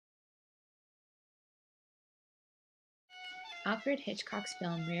Alfred Hitchcock's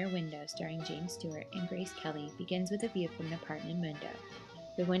film Rear Window, starring James Stewart and Grace Kelly, begins with a view from an apartment window.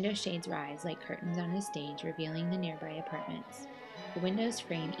 The window shades rise like curtains on a stage, revealing the nearby apartments. The windows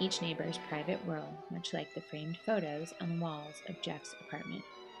frame each neighbor's private world, much like the framed photos on the walls of Jeff's apartment.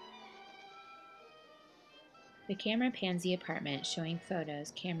 The camera pans the apartment, showing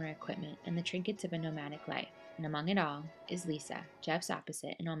photos, camera equipment, and the trinkets of a nomadic life, and among it all is Lisa, Jeff's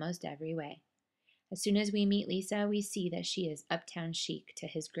opposite in almost every way. As soon as we meet Lisa, we see that she is uptown chic to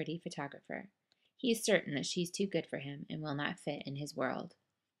his gritty photographer. He is certain that she's too good for him and will not fit in his world.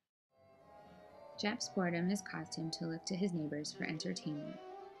 Jeff's boredom has caused him to look to his neighbors for entertainment.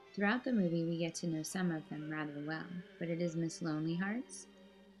 Throughout the movie, we get to know some of them rather well, but it is Miss Lonely Hearts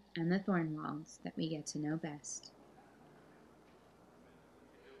and the Thornwalds that we get to know best.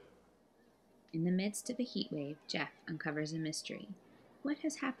 In the midst of a heat wave, Jeff uncovers a mystery. What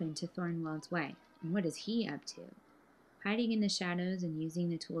has happened to Thornwald's wife, and what is he up to? Hiding in the shadows and using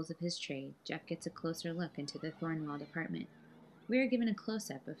the tools of his trade, Jeff gets a closer look into the Thornwald apartment. We are given a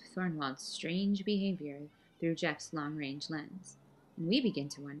close-up of Thornwald's strange behavior through Jeff's long-range lens, and we begin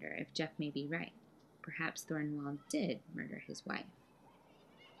to wonder if Jeff may be right. Perhaps Thornwald did murder his wife.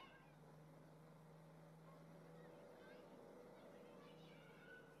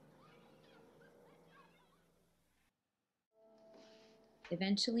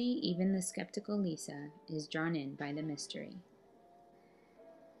 Eventually, even the skeptical Lisa is drawn in by the mystery.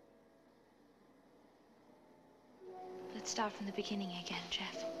 Let's start from the beginning again,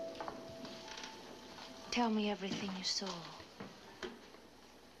 Jeff. Tell me everything you saw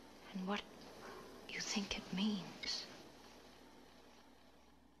and what you think it means.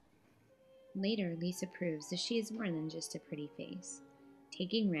 Later, Lisa proves that she is more than just a pretty face,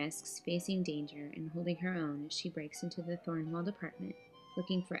 taking risks, facing danger, and holding her own as she breaks into the Thornwald apartment,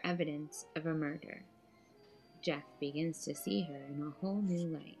 looking for evidence of a murder. Jeff begins to see her in a whole new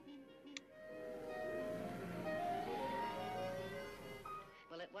light.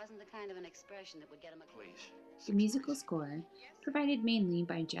 Well, it wasn't the kind of an expression that would get him a... Please. The musical score, provided mainly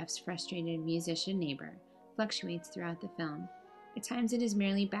by Jeff's frustrated musician neighbor, fluctuates throughout the film. At times it is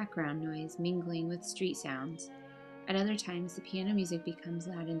merely background noise mingling with street sounds. At other times the piano music becomes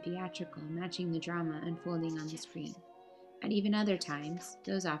loud and theatrical, matching the drama unfolding on the screen. At even other times,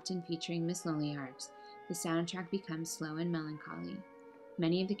 those often featuring Miss Lonely Hearts, the soundtrack becomes slow and melancholy.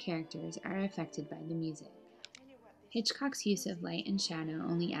 Many of the characters are affected by the music. Hitchcock's use of light and shadow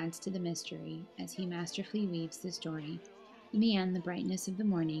only adds to the mystery as he masterfully weaves the story. In the end, the brightness of the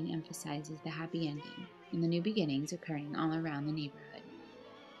morning emphasizes the happy ending and the new beginnings occurring all around the neighborhood.